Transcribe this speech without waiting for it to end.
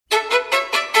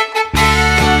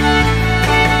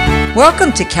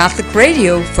Welcome to Catholic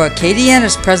Radio for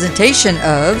Acadiana's presentation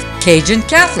of Cajun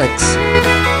Catholics.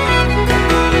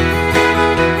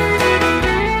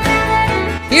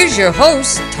 Here's your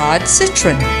host, Todd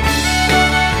Citron.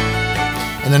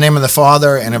 In the name of the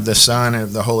Father, and of the Son, and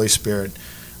of the Holy Spirit.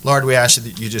 Lord, we ask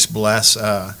that you just bless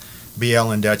BL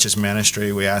and Dutch's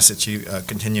ministry. We ask that you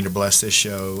continue to bless this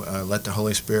show. Let the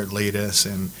Holy Spirit lead us,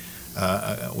 and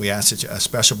we ask that a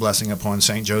special blessing upon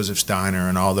St. Joseph's Diner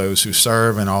and all those who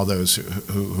serve and all those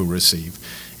who receive.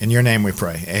 In your name we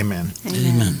pray. Amen.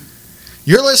 Amen.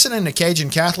 You're listening to Cajun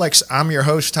Catholics. I'm your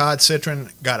host, Todd Citron.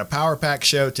 Got a Power Pack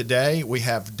show today. We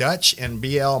have Dutch and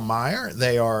BL Meyer.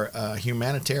 They are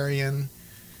humanitarian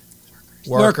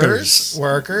workers,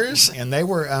 and they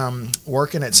were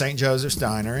working at St. Joseph's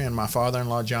Diner, and my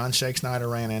father-in-law, John Shake Snyder,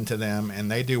 ran into them,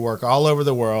 and they do work all over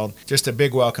the world. Just a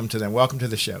big welcome to them. Welcome to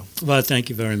the show. Well,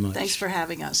 thank you very much. Thanks for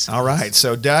having us. All right,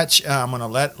 so Dutch, I'm going to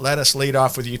let us lead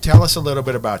off with you. Tell us a little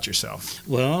bit about yourself.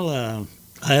 Well,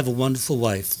 I have a wonderful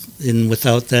wife, and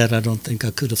without that, I don't think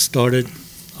I could have started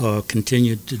or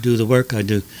continued to do the work I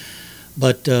do.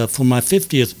 But for my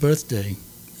 50th birthday,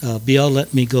 BL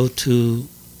let me go to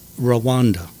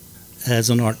Rwanda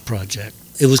as an art project.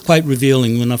 It was quite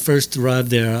revealing. When I first arrived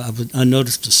there, I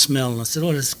noticed the smell, and I said,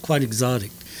 oh, that's quite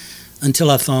exotic, until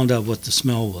I found out what the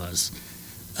smell was.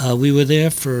 We were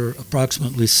there for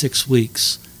approximately 6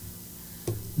 weeks.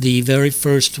 The very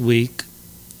first week,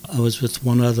 I was with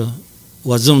one other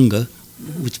Wazunga,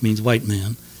 which means white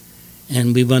man,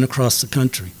 and we went across the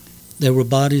country. There were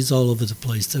bodies all over the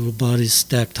place. There were bodies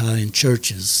stacked high in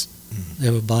churches.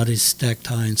 There were bodies stacked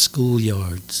high in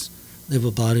schoolyards. There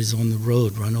were bodies on the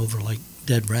road run over like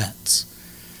dead rats.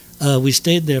 We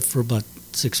stayed there for about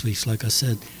 6 weeks, like I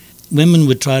said. Women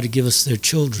would try to give us their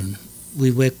children.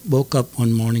 We woke up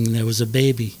one morning and there was a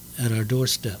baby at our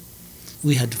doorstep.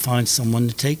 We had to find someone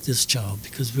to take this child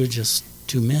because we were just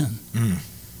two men.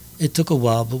 It took a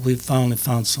while, but we finally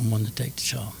found someone to take the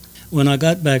child. When I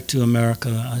got back to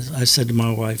America, I said to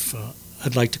my wife,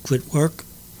 I'd like to quit work.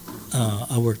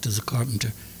 I worked as a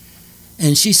carpenter.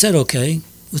 And she said, okay.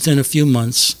 Within a few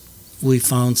months, we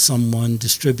found someone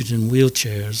distributing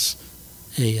wheelchairs,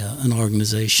 an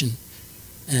organization,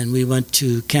 and we went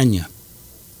to Kenya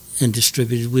and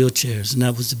distributed wheelchairs. And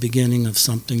that was the beginning of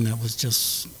something that was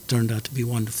just turned out to be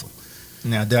wonderful.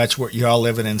 Now, Dutch, were you all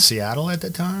living in Seattle at the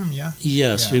time? Yeah?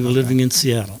 Yes, we were living in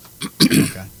Seattle.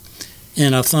 Okay.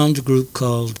 And I found a group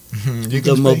called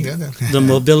the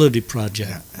Mobility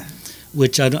Project.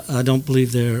 Which I don't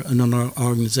believe they're an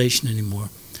organization anymore.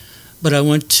 But I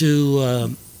went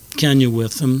to Kenya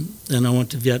with them, and I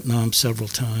went to Vietnam several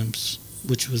times,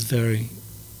 which was very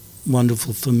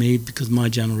wonderful for me because my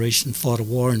generation fought a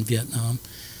war in Vietnam.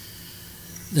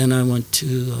 Then I went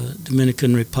to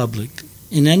Dominican Republic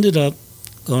and ended up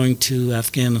going to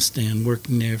Afghanistan,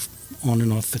 working there on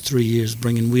and off for 3 years,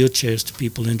 bringing wheelchairs to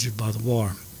people injured by the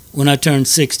war. When I turned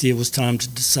 60, it was time to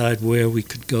decide where we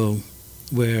could go,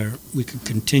 where we could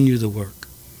continue the work.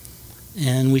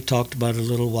 And we talked about it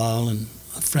a little while, and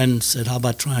a friend said, how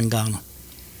about trying Ghana?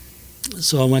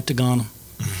 So I went to Ghana,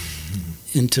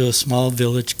 into a small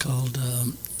village called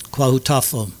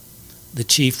Kwahutafo. The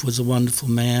chief was a wonderful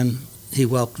man. He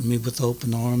welcomed me with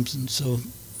open arms, and so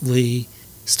we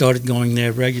started going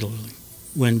there regularly.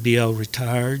 When BL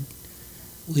retired,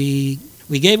 we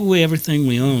gave away everything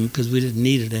we owned because we didn't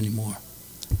need it anymore.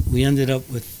 We ended up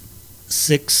with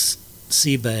 6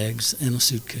 sea bags and a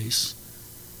suitcase,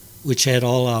 which had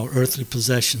all our earthly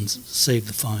possessions, save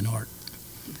the fine art.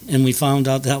 And we found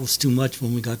out that was too much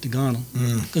when we got to Ghana,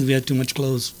 because we had too much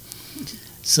clothes.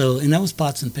 So, and that was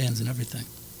pots and pans and everything.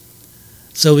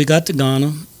 So we got to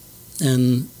Ghana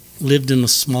and lived in a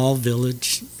small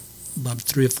village, about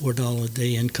 $3 or $4 a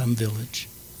day income village.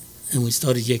 And we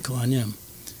started Yekoanyem.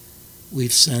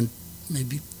 We've sent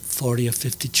maybe 40 or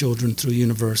 50 children through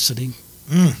university.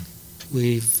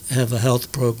 We have a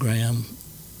health program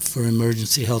for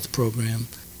emergency health program.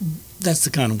 That's the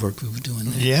kind of work we were doing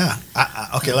there. Yeah.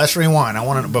 Okay, let's rewind. I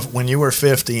want to. When you were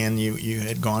 50 and you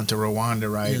had gone to Rwanda,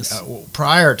 right? Yes.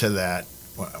 Prior to that,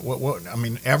 what? I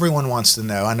mean, everyone wants to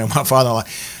know. I know my father.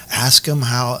 Ask them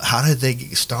how did they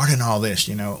start in all this?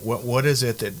 You know, what is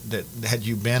it that had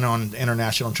you been on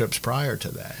international trips prior to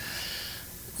that?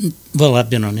 Well, I've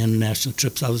been on international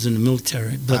trips. I was in the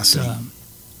military,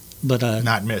 but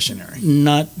not missionary.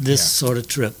 Not this sort of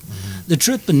trip. The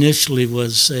trip initially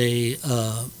was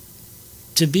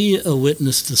to be a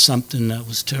witness to something that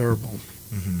was terrible.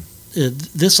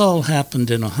 This all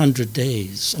happened in 100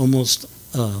 days. Almost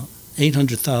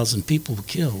 800,000 people were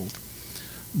killed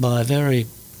by very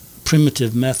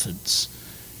primitive methods.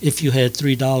 if you had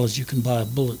 $3, you can buy a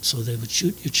bullet, so they would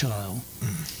shoot your child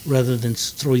rather than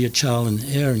throw your child in the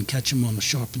air and catch him on a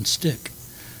sharpened stick.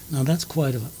 Now that's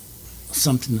quite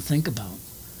something to think about.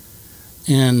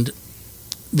 And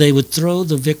they would throw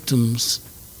the victims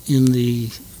in the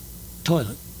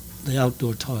toilet, the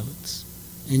outdoor toilets,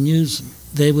 and use them.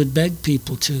 They would beg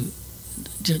people to,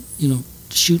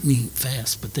 shoot me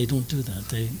fast, but they don't do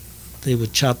that. They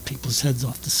would chop people's heads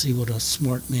off to see what a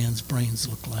smart man's brains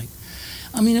look like.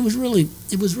 I mean, it was really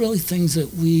things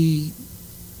that we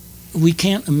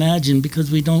can't imagine because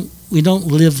we don't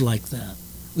live like that.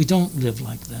 We don't live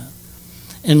like that.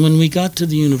 And when we got to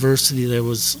the university, it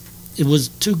was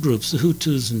two groups, the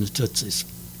Hutus and the Tutsis.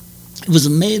 It was a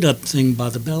made-up thing by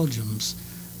the Belgians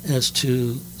as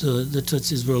to the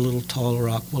Tutsis were a little taller,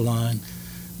 aquiline.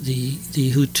 The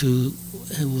Hutu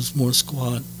was more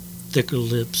squat, thicker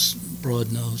lips,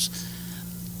 broad nose.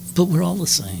 But we're all the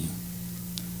same.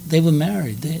 They were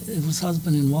married. It was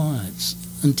husband and wives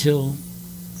until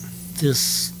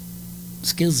this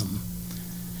schism.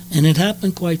 And it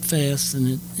happened quite fast,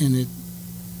 and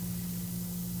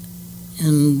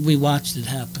we watched it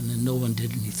happen, and no one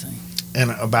did anything.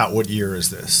 And about what year is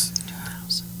this?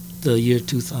 The year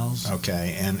 2000.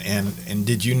 Okay, and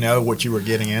did you know what you were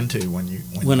getting into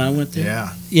when I went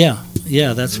there? Yeah.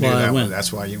 Yeah. That's why I went.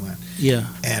 That's why you went. Yeah.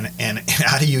 And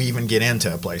how do you even get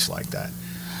into a place like that?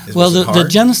 Well, the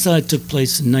genocide took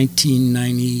place in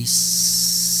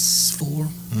 1994,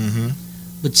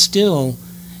 but still,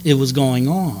 it was going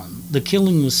on. The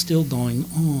killing was still going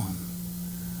on.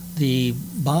 The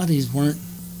bodies weren't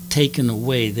taken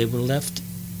away; they were left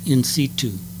in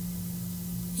situ,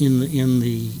 in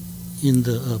the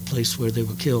place where they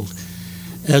were killed,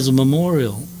 as a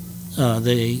memorial.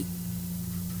 They're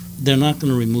not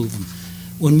going to remove them.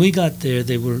 When we got there,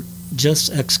 they were just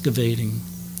excavating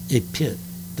a pit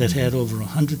that had over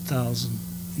 100,000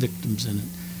 victims in it.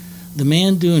 The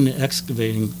man doing the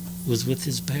excavating was with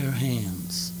his bare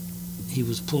hands. He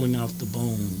was pulling out the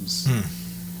bones.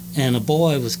 And a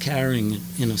boy was carrying it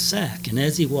in a sack. And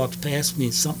as he walked past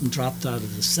me, something dropped out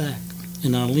of the sack.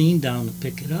 And I leaned down to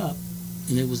pick it up,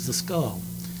 and it was the skull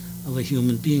of a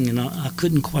human being. And I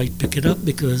couldn't quite pick it up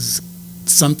because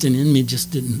something in me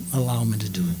just didn't allow me to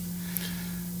do it.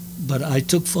 But I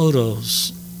took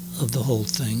photos of the whole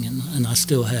thing, and I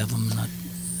still have them, and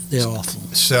they're awful.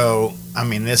 So, I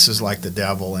mean, this is like the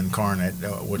devil incarnate,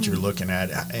 what you're looking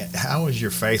at. How is your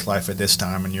faith life at this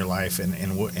time in your life, and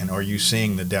are you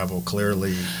seeing the devil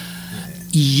clearly?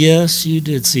 Yes, you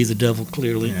did see the devil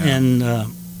clearly. Yeah. And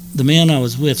the man I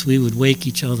was with, we would wake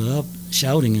each other up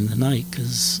shouting in the night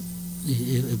because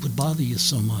it would bother you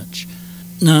so much.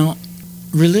 Now,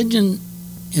 religion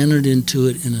entered into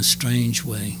it in a strange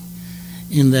way,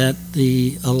 in that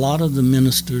a lot of the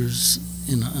ministers,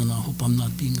 and I hope I'm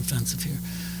not being offensive here,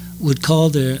 would call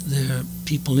their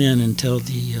people in and tell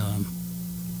the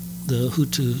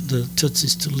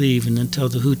Tutsis to leave, and then tell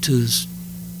the Hutus,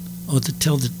 or to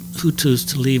tell the Hutus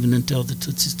to leave, and then tell the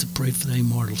Tutsis to pray for their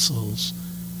immortal souls,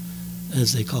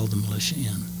 as they called the militia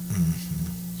in.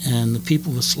 And the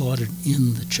people were slaughtered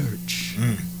in the church.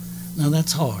 Now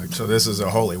that's hard. So this is a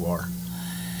holy war,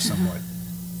 somewhat.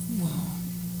 Well,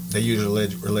 they use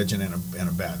religion in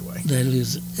a bad way. They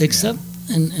use it, except,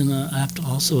 and I have to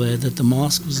also add that the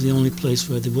mosque was the only place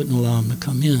where they wouldn't allow them to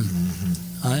come in.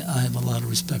 I have a lot of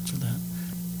respect for that.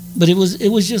 But it was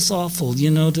just awful,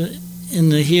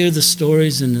 to hear the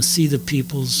stories and to see the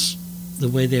people's, the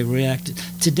way they reacted.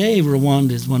 Today,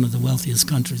 Rwanda is one of the wealthiest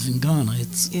countries in Ghana.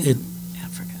 It's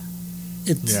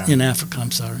in Africa,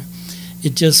 I'm sorry.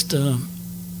 It just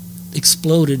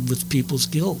exploded with people's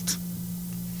guilt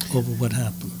over what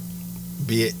happened.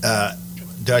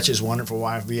 Dutch's wonderful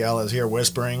wife, BL, is here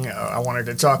whispering. I wanted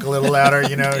to talk a little louder.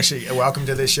 Welcome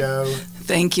to the show.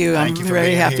 Thank you. I'm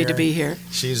very happy to be here.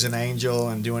 She's an angel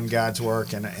and doing God's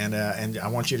work, and I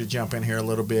want you to jump in here a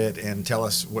little bit and tell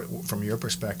us, from your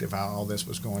perspective, how all this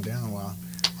was going down while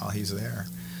he's there.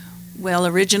 Well,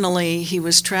 originally he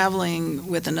was traveling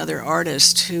with another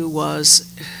artist who was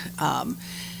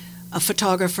a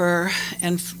photographer,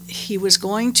 and he was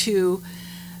going to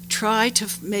try to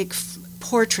make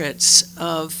portraits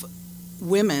of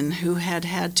women who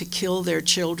had to kill their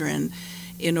children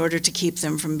in order to keep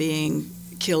them from being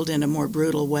killed in a more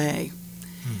brutal way.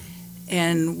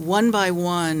 And one by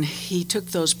one, he took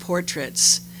those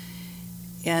portraits.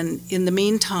 And in the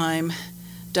meantime,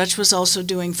 Dutch was also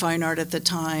doing fine art at the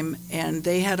time, and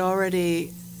they had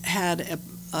already had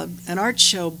an art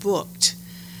show booked.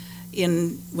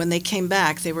 When they came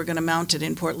back, they were going to mount it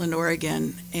in Portland,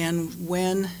 Oregon. And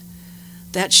when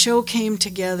that show came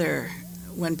together,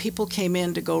 when people came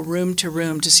in to go room to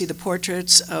room to see the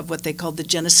portraits of what they called the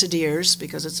genocideers,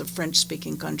 because it's a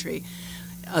French-speaking country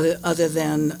other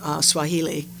than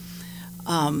Swahili,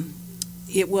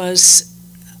 it was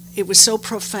so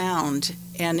profound,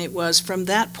 and it was from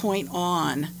that point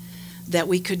on that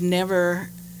we could never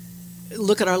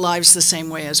look at our lives the same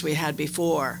way as we had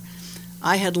before.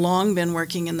 I had long been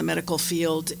working in the medical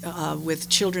field with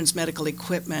children's medical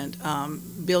equipment,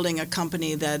 building a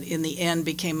company that in the end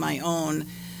became my own,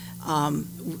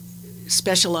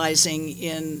 specializing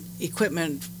in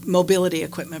equipment, mobility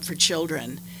equipment for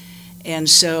children. And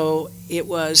so it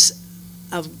was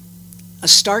a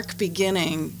stark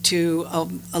beginning to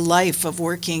a life of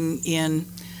working in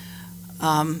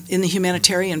the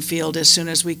humanitarian field as soon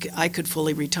as I could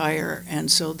fully retire.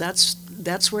 And so that's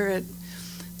where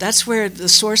the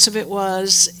source of it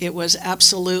was. It was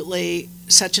absolutely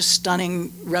such a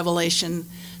stunning revelation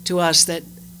to us that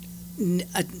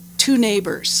two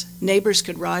neighbors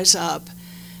could rise up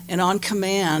and on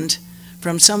command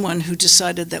from someone who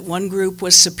decided that one group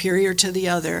was superior to the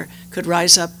other could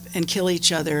rise up and kill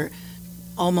each other,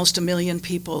 almost 1 million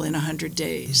people in 100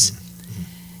 days.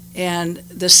 And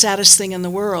the saddest thing in the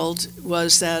world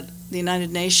was that the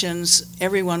United Nations,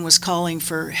 everyone was calling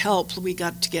for help. We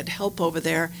got to get help over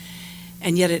there,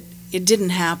 and yet it didn't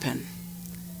happen.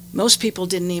 Most people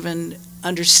didn't even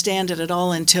understand it at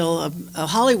all until a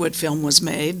Hollywood film was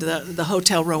made, the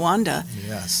Hotel Rwanda.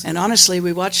 Yes. And honestly,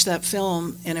 we watched that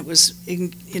film, and it was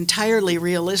entirely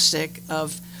realistic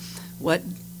of what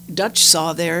Dutch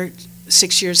saw there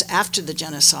 6 years after the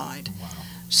genocide. Wow.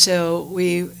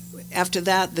 So after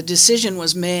that, the decision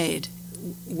was made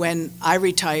when I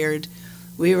retired.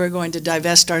 We were going to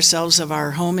divest ourselves of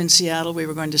our home in Seattle. We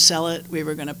were going to sell it. We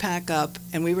were going to pack up,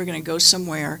 and we were going to go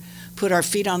somewhere, put our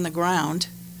feet on the ground,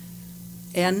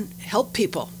 and help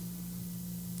people.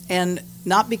 And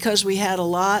not because we had a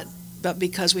lot, but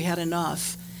because we had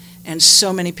enough. And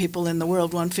so many people in the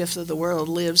world, 1/5 of the world,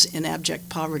 lives in abject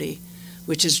poverty,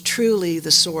 which is truly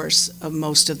the source of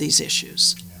most of these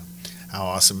issues. How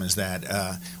awesome is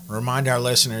that? Remind our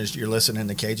listeners you're listening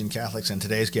to Cajun Catholics, and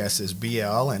today's guest is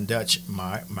BL and Dutch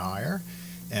Meyer,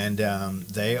 and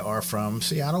they are from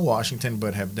Seattle, Washington,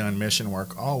 but have done mission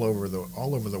work all over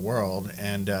the world.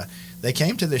 And they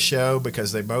came to the show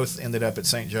because they both ended up at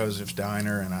St. Joseph's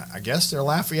Diner, and I guess they're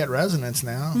Lafayette residents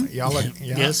now. Y'all are,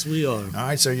 Yes, we are. All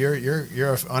right, so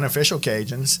you're unofficial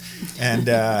Cajuns,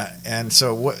 and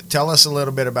so tell us a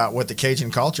little bit about what the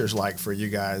Cajun culture is like for you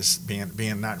guys,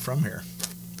 being not from here.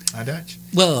 Hi, Dutch.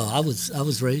 Well, I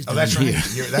was raised. Oh, that's here.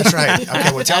 right. That's right.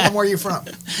 Okay, well, tell them where you're from.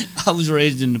 I was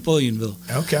raised in Napoleonville.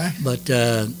 Okay. But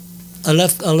I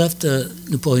left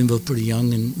Napoleonville pretty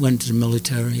young and went to the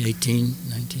military, 18,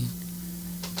 19.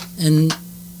 And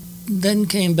then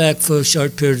came back for a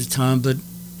short period of time, but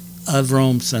I've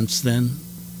roamed since then.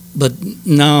 But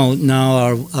now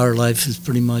our life is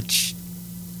pretty much,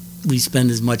 we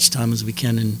spend as much time as we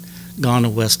can in Ghana,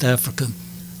 West Africa,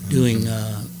 doing,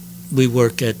 we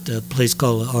work at a place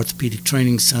called the Orthopedic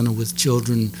Training Center with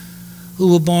children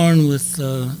who were born with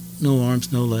no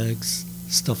arms, no legs,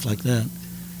 stuff like that.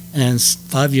 And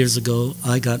 5 years ago,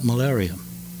 I got malaria.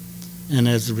 And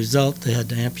as a result, they had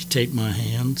to amputate my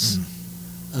hands,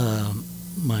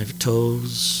 my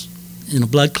toes, and a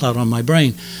blood clot on my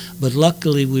brain. But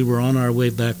luckily, we were on our way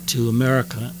back to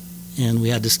America, and we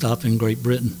had to stop in Great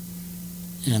Britain.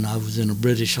 And I was in a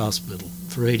British hospital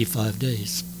for 85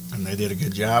 days. And they did a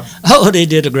good job? Oh, they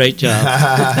did a great job.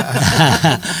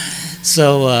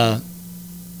 So,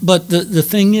 but the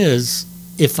thing is,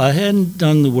 if I hadn't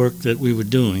done the work that we were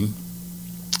doing,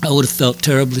 I would have felt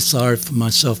terribly sorry for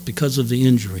myself because of the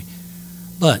injury.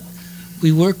 But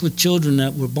we work with children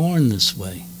that were born this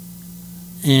way,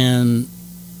 and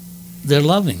they're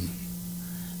loving.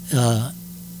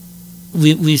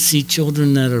 We see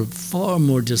children that are far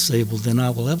more disabled than I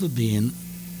will ever be,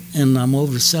 and I'm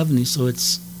over 70, so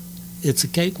it's a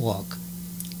cakewalk,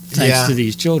 thanks to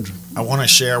these children. I want to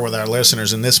share with our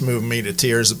listeners, and this moved me to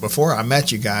tears before I met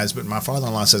you guys, but my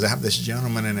father-in-law says I have this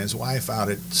gentleman and his wife out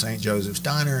at St. Joseph's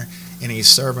Diner, and he's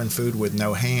serving food with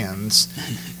no hands.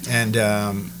 And,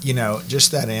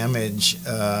 just that image,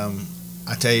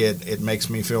 I tell you, it makes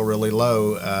me feel really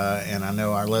low, and I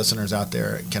know our listeners out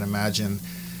there can imagine,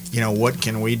 what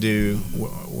can we do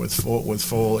with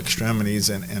full extremities,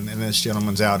 and this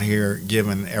gentleman's out here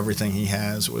giving everything he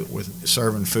has with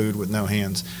serving food with no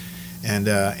hands. And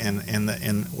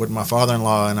what my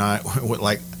father-in-law and I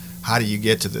like, how do you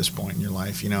get to this point in your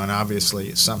life? And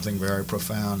obviously something very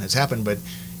profound has happened, but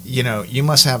you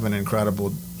must have an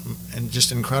incredible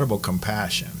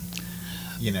compassion.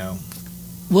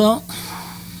 Well,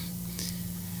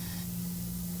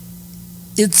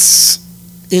 it's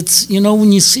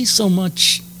when you see so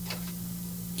much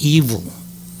evil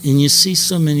and you see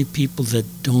so many people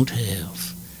that don't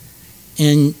have,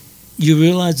 and you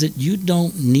realize that you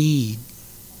don't need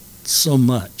so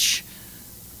much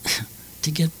to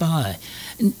get by,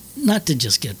 and not to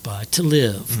just get by, to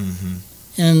live. Mm-hmm.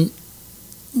 And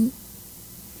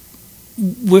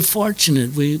we're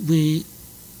fortunate. We're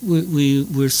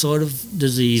sort of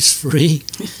disease free.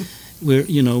 we're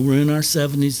in our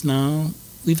 70s now.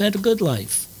 We've had a good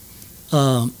life,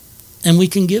 and we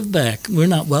can give back. We're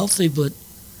not wealthy, but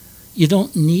you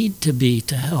don't need to be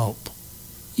to help.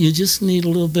 You just need a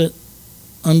little bit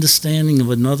understanding of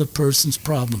another person's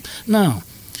problem. Now,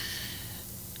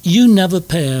 you never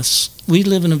pass. We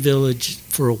live in a village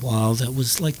for a while that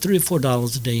was like $3 or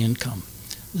 $4 a day income.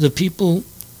 The people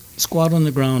squat on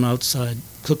the ground outside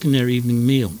cooking their evening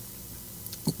meal.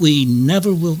 We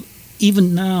never will,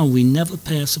 even now, we never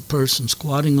pass a person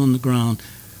squatting on the ground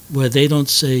where they don't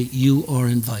say, you are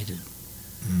invited.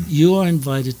 Mm. You are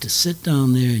invited to sit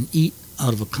down there and eat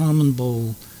out of a common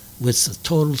bowl with a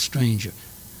total stranger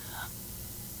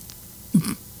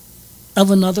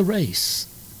of another race,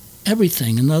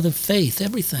 everything, another faith,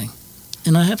 everything.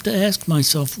 And I have to ask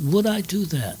myself, would I do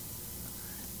that?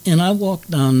 And I walk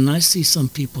down and I see some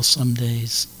people some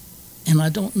days, and I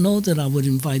don't know that I would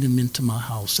invite them into my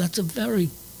house. That's a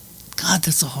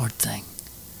hard thing.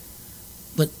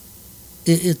 But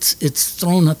it's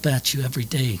thrown up at you every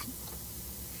day.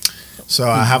 So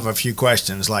I have a few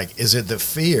questions. Like, is it the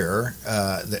fear,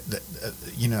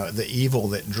 the evil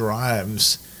that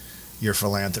drives your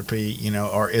philanthropy,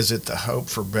 or is it the hope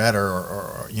for better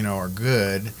or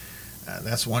good?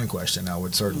 That's one question I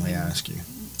would certainly ask you.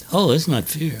 Oh, it's not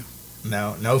fear.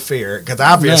 No fear, because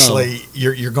obviously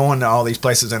you're going to all these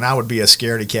places, and I would be a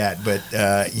scaredy cat. But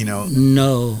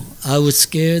No, I was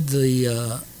scared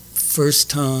the first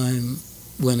time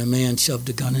when a man shoved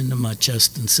a gun into my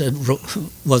chest and said,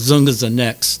 "Wazungas are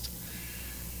next,"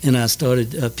 and I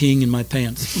started peeing in my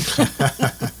pants.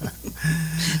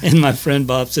 And my friend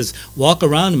Bob says, "Walk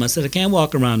around him." I said, "I can't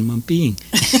walk around him. I'm peeing."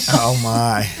 Oh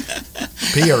my!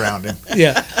 Pee around him.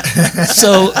 Yeah.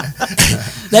 So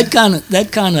that kind of.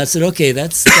 I said, "Okay,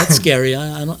 that's scary.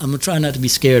 I'm gonna try not to be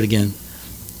scared again."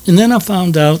 And then I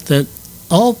found out that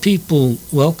all people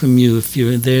welcome you if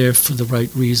you're there for the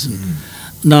right reason.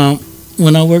 Mm-hmm. Now,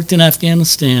 when I worked in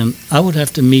Afghanistan, I would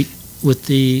have to meet with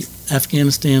the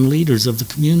Afghanistan leaders of the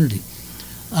community.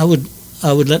 I would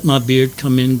let my beard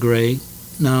come in gray.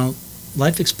 Now,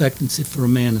 life expectancy for a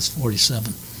man is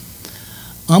 47.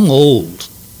 I'm old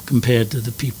compared to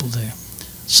the people there.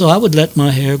 So I would let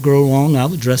my hair grow long. I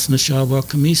would dress in a shalwar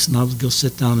kameez, and I would go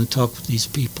sit down and talk with these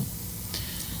people.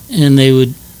 And they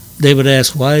would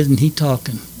ask, "Why isn't he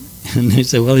talking?" And they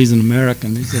say, "Well, he's an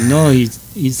American." They said, "No,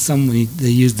 he's someone."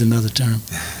 They used another term.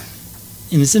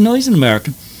 And they said, "No, he's an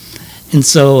American." And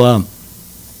so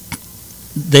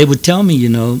they would tell me,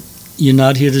 "You're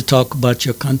not here to talk about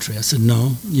your country." I said,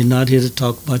 "No." "You're not here to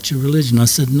talk about your religion." I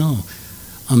said, "No.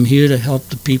 I'm here to help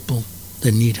the people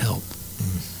that need help.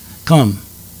 Come.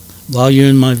 While you're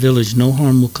in my village, no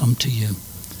harm will come to you."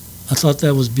 I thought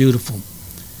that was beautiful.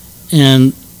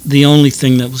 And the only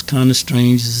thing that was kind of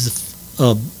strange is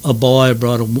if a boy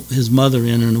brought his mother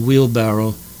in a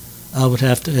wheelbarrow, I would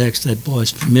have to ask that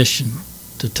boy's permission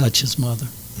to touch his mother.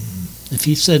 Mm-hmm. If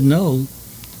he said no,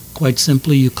 quite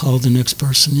simply, you call the next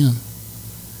person in.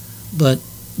 But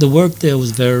the work there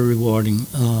was very rewarding.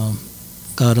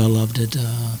 God, I loved it.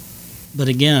 But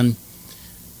again,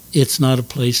 it's not a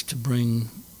place to bring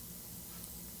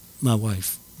my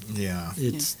wife. Yeah.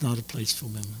 It's not a place for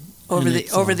women.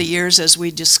 Over the years, as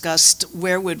we discussed,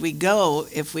 where would we go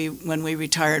if when we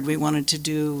retired, we wanted to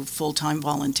do full-time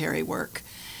voluntary work.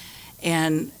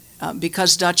 And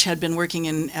because Dutch had been working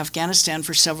in Afghanistan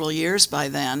for several years by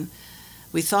then,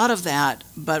 we thought of that,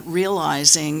 but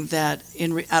realizing that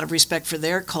out of respect for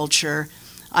their culture,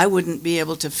 I wouldn't be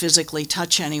able to physically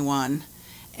touch anyone.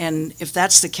 And if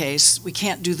that's the case, we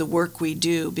can't do the work we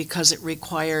do because it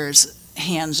requires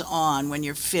hands-on when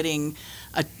you're fitting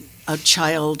a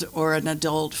child or an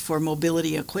adult for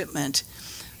mobility equipment.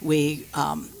 We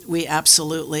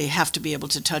absolutely have to be able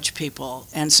to touch people.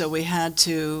 And so we had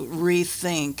to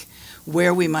rethink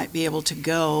where we might be able to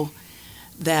go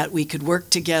that we could work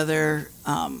together,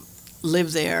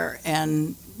 live there,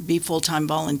 and be full-time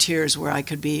volunteers where I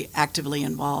could be actively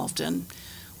involved. And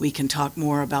we can talk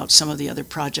more about some of the other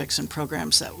projects and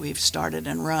programs that we've started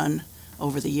and run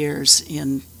over the years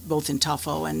both in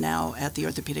Tafo and now at the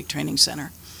Orthopedic Training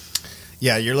Center.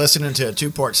 Yeah, you're listening to a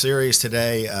two-part series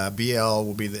today. BL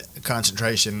will be the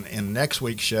concentration in next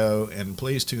week's show, and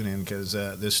please tune in because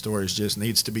this story just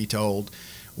needs to be told.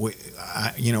 we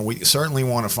certainly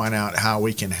want to find out how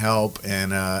we can help,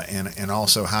 and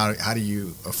also how do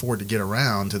you afford to get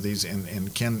around to these,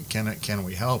 and can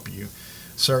we help you?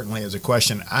 Certainly is a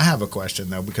question. I have a question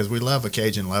though, because we love a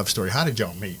Cajun love story. How did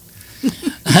y'all meet?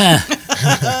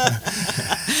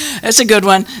 That's a good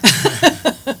one.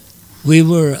 We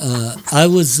were. I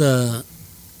was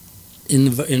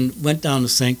went down to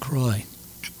St. Croix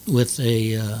with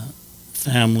a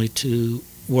family to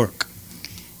work,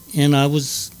 and I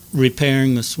was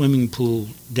repairing the swimming pool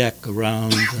deck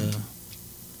around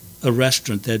a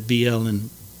restaurant that BL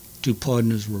and two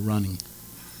partners were running,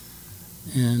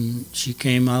 and she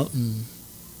came out and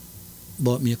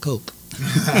bought me a Coke.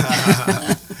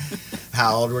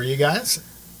 How old were you guys?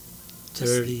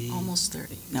 30. Almost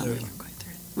 30. No, 30. we weren't quite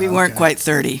 30. We weren't quite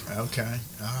 30. Okay,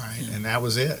 all right, and that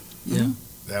was it. Yeah.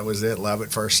 That was it. Love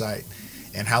at first sight.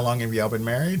 And how long have y'all been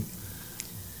married?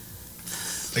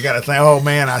 They got to think. Oh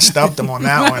man, I stumped them on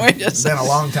that one. It's been a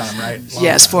long time, right?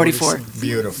 Yes, time. 44.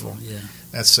 Beautiful. Yeah.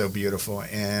 That's so beautiful.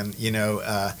 And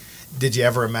did you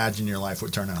ever imagine your life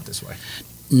would turn out this way?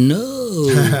 No.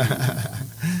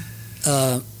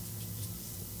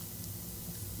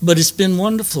 But it's been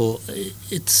wonderful.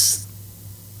 It's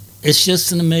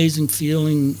just an amazing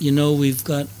feeling.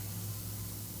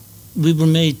 We were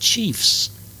made chiefs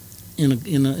in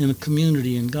a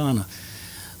community in Ghana.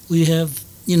 We have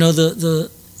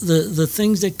the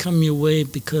things that come your way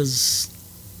because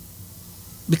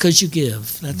you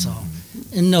give. That's all.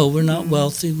 And no, we're not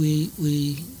wealthy. We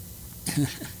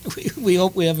we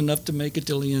hope we have enough to make it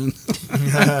till the end.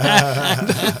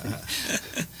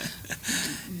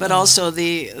 But also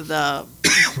the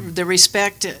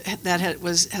respect that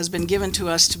has been given to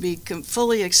us to be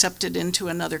fully accepted into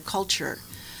another culture,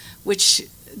 which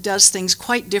does things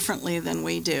quite differently than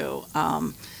we do,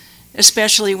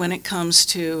 especially when it comes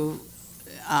to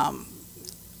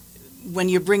when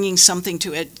you're bringing something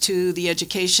to the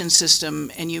education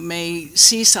system, and you may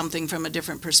see something from a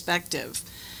different perspective,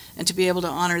 and to be able to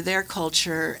honor their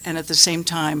culture and at the same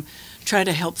time try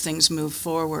to help things move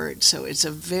forward. So it's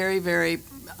a very, very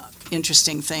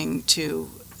interesting thing to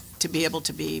be able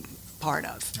to be part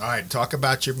of. All right, talk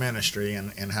about your ministry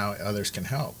and how others can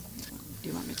help. Do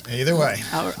you want me to? Either way.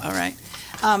 All right.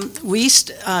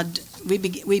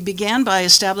 We began by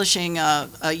establishing a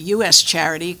U.S.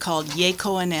 charity called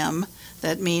YEKOANIM.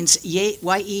 That means YEKOANIM.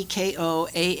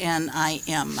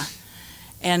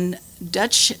 And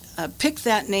Dutch picked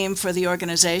that name for the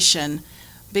organization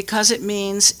because it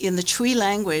means, in the Twi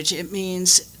language, it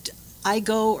means I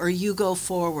go or you go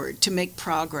forward, to make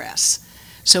progress.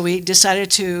 So we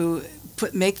decided to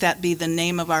make that be the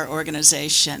name of our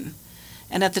organization.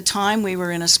 And at the time, we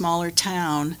were in a smaller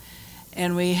town,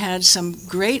 and we had some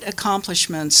great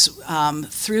accomplishments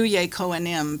through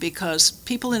YEKOANIM, because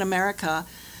people in America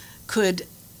could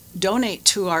donate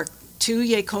to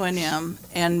YEKOANIM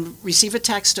and receive a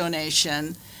tax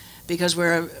donation, because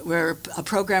we're a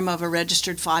program of a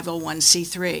registered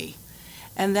 501c3.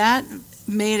 And that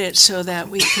made it so that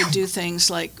we could do things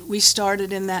like, we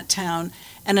started in that town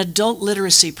an adult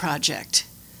literacy project.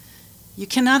 You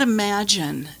cannot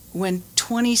imagine when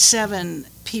 27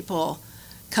 people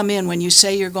come in when you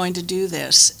say you're going to do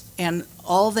this, and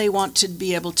all they want to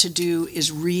be able to do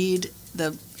is read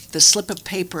the slip of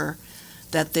paper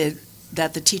that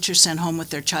the teacher sent home with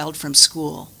their child from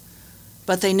school.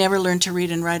 But they never learn to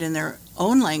read and write in their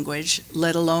own language,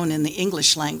 let alone in the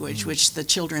English language, which the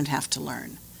children have to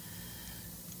learn.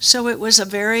 So it was a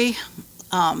very,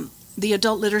 the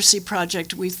adult literacy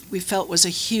project we felt was a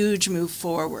huge move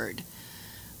forward.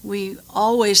 We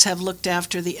always have looked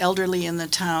after the elderly in the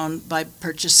town by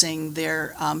purchasing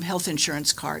their health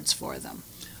insurance cards for them.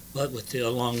 But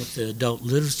along with the adult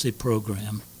literacy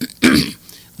program,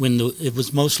 it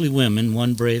was mostly women,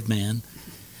 one brave man.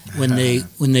 When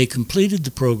they completed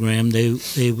the program,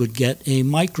 they would get a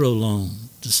microloan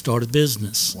to start a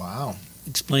business. Wow.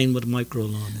 Explain what a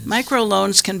microloan is.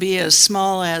 Microloans can be as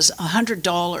small as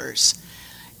 $100.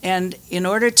 And in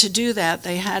order to do that,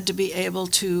 they had to be able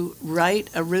to write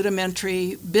a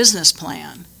rudimentary business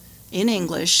plan in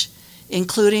English,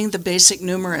 including the basic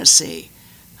numeracy.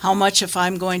 How much, if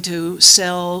I'm going to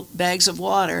sell bags of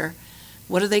water,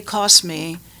 what do they cost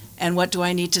me, and what do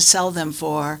I need to sell them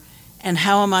for, and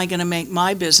how am I going to make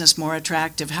my business more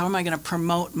attractive? How am I going to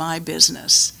promote my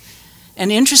business?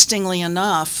 And interestingly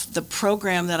enough, the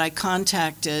program that I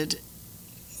contacted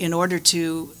in order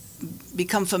to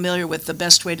become familiar with the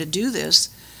best way to do this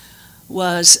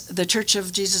was the Church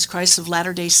of Jesus Christ of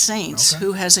Latter-day Saints,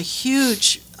 who has a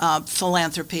huge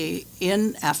philanthropy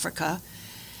in Africa.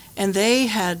 And they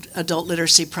had adult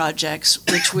literacy projects,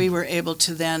 which we were able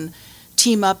to then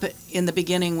team up in the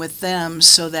beginning with them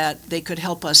so that they could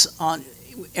help us on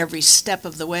every step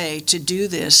of the way to do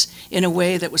this in a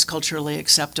way that was culturally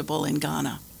acceptable in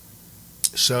Ghana.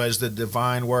 So as the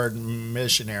Divine Word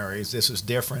missionaries, this is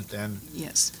different than...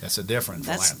 Yes. That's a different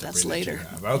philanthropy. That's later.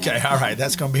 Okay, yeah. All right.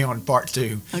 That's going to be on part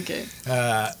 2. Okay.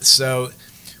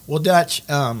 Well, Dutch,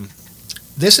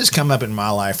 this has come up in my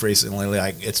life recently.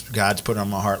 Like, God's put on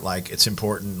my heart, like, it's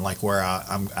important, like, where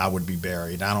I would be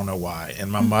buried. I don't know why. And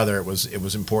my mother, it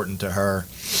was important to her.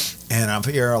 And I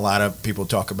hear a lot of people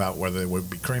talk about whether they would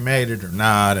be cremated or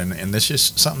not. And this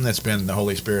is something that's been, the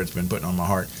Holy Spirit's been putting on my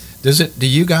heart. Do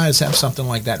you guys have something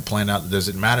like that planned out? Does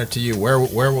it matter to you? Where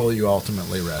will you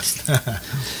ultimately rest?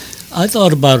 I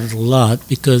thought about it a lot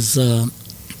because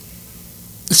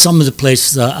some of the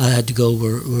places I had to go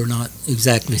were not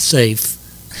exactly safe.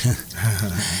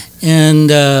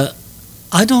 And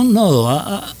I don't know.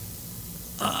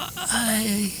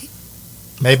 I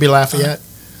Maybe Lafayette?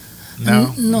 No.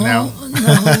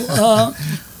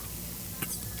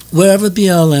 Wherever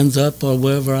BL ends up or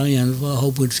wherever I end up, I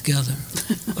hope we're together.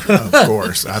 Of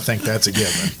course. I think that's a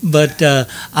given. But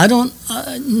I don't,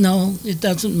 no, it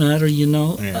doesn't matter, you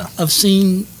know. Yeah. I've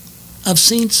seen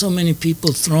so many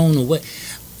people thrown away,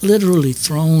 literally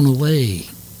thrown away.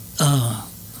 I've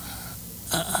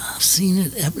seen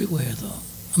it everywhere, though.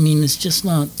 I mean, it's just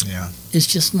not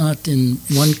in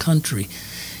one country.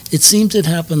 It seems it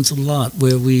happens a lot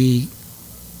where we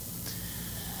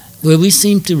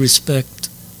seem to respect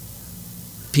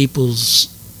people's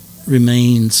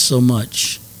remains so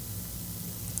much.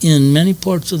 In many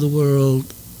parts of the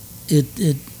world,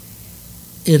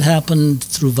 it happened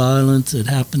through violence. It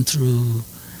happened through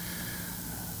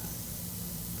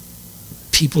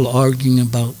people arguing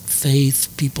about faith,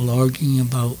 people arguing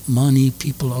about money,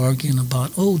 people arguing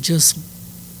about just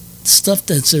stuff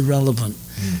that's irrelevant.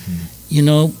 Mm-hmm. You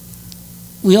know,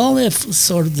 we all have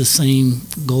sort of the same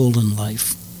goal in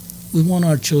life. We want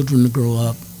our children to grow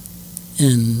up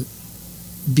and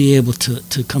be able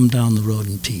to come down the road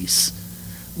in peace.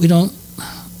 We don't,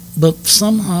 but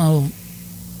somehow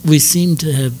we seem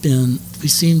to have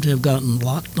gotten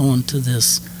locked on to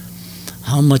this,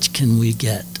 how much can we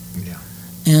get? Yeah.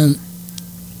 And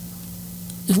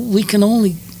we can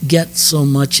only get so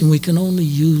much and we can only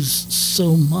use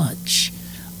so much.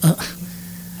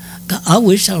 I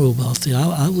wish I were wealthy.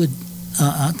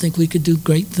 I think we could do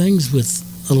great things with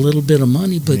a little bit of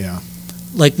money, but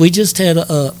like we just had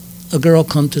a girl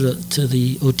come to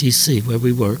the OTC where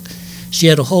we work. She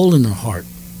had a hole in her heart.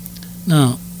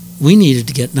 Now, we needed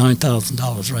to get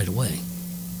 $9,000 right away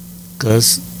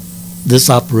because this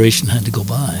operation had to go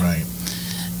by. Right.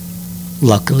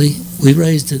 Luckily, we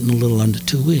raised it in a little under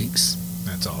 2 weeks.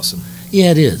 That's awesome.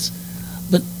 Yeah, it is.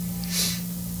 But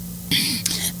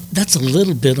that's a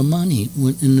little bit of money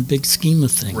in the big scheme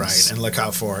of things. Right, and look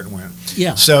how far it went.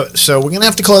 Yeah. So we're going to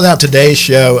have to close out today's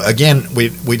show. Again,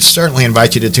 we'd certainly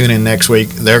invite you to tune in next week.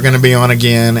 They're going to be on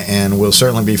again, and we'll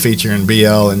certainly be featuring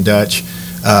BL and Dutch.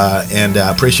 And I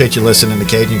appreciate you listening to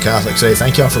Cajun Catholic Say.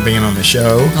 Thank y'all for being on the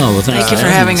show. Oh, well, thank you for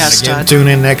having us, again, Todd. Tune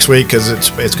in next week because it's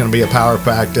going to be a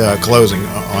power-packed closing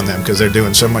on them because they're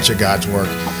doing so much of God's work.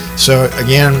 So,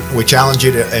 again, we challenge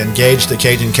you to engage the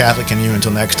Cajun Catholic in you.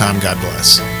 Until next time, God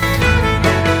bless.